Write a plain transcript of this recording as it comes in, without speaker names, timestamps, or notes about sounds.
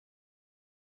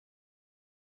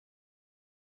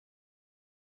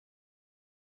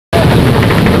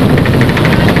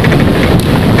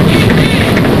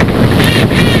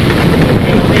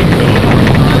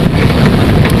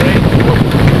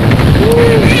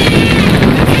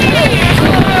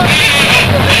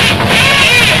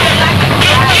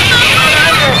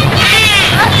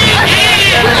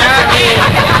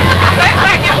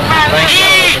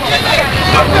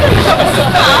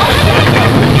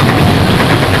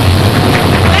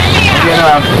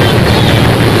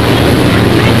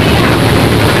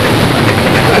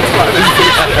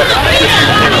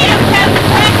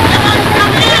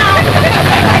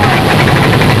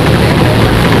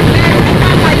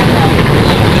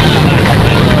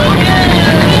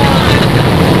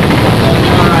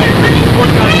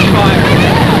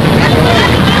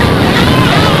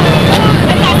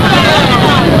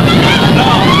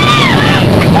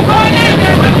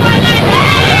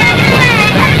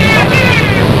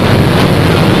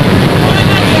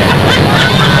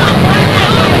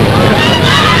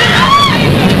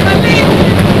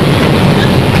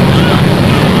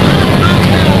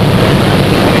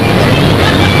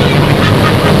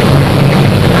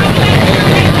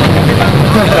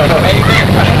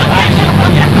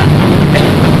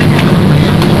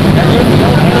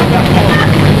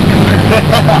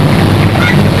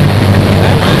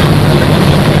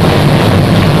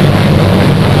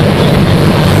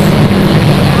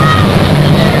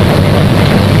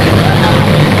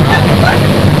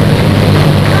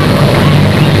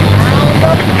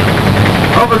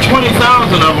Over 20,000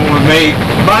 of them were made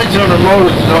by General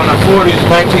Motors on the 40s,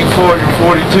 1940 and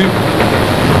 42.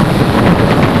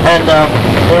 And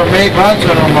they were made by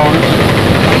General Motors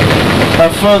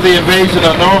for the invasion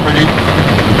of Normandy.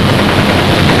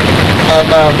 And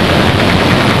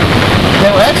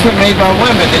they were actually made by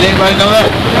women. Did anybody know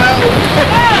that?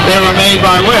 They were made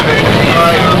by women.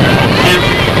 And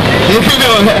if you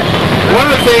know that,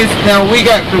 one of the things, now we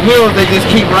got the wheels, they just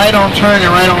keep right on turning,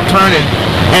 right on turning.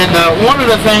 And one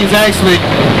of the things actually,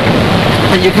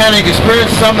 and you kind of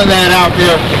experience some of that out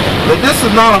there, that this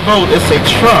is not a boat, it's a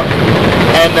truck.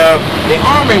 And the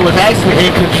Army was actually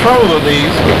in control of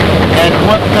these. And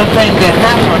one of the things that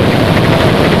happened,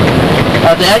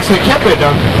 they actually kept it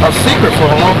a secret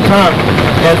for a long time,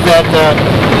 is that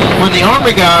when the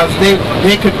Army guys,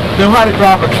 they could know how to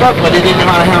drive a truck, but they didn't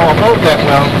know how to handle a boat that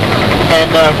well.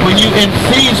 And when you in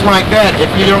seas like that, if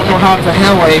you don't know how to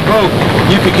handle a boat,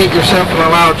 you could get yourself in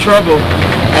a lot of trouble.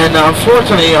 And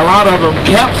unfortunately, a lot of them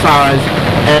capsized,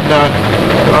 and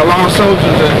a lot of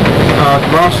soldiers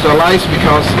lost their lives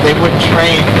because they wouldn't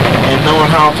train and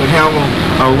knowing how to handle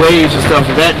waves and stuff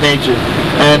of that nature.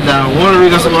 And one of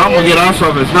the reasons I'm going to get off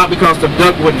of it is not because the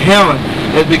duck wouldn't handle it,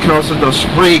 it's because of the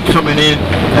spray coming in,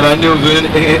 and I knew it was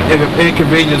an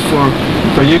inconvenience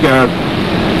for you guys.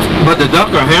 But the duck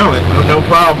will handle it, no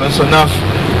problem. It's enough.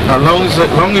 As long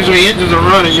as your engines are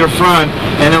running, you're fine,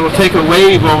 and it will take a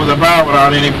wave over the bow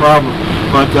without any problem.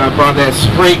 But by that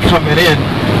spray coming in,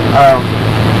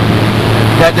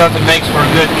 that doesn't make for a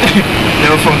good,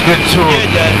 for a good tour.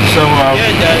 So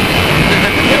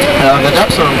the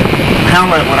ducks will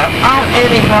handle it without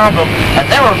any problem. And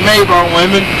they were made by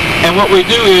women, and what we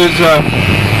do is,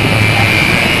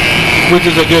 which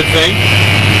is a good thing.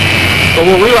 But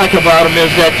what we like about them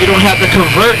is that you don't have to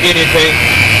convert anything.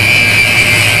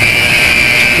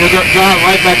 You drive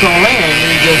right back on land.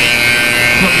 You just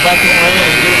come back on land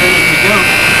and get ready to go.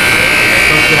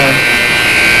 But,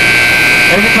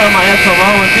 every time I ask for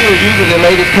volunteers, usually the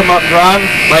ladies come up driving,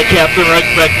 like Captain right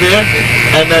back there.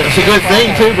 And it's a good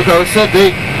thing too, because it said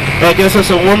I guess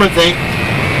it's a woman thing,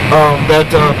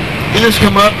 that you just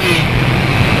come up and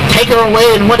take her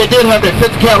away, and when they did have their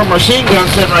 5th caliber machine gun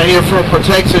sitting right here for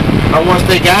protection once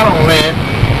they got on land.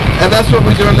 And that's what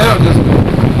we're doing now. Just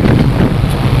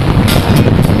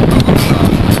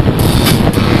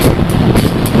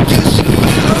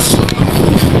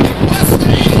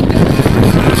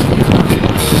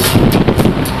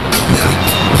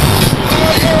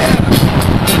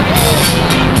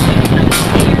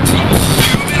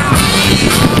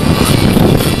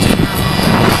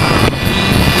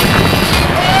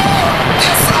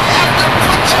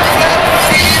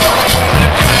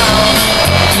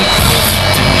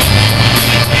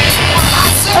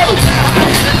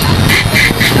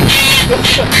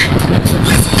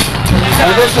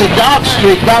this is Dog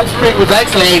Street. Dog Street was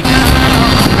actually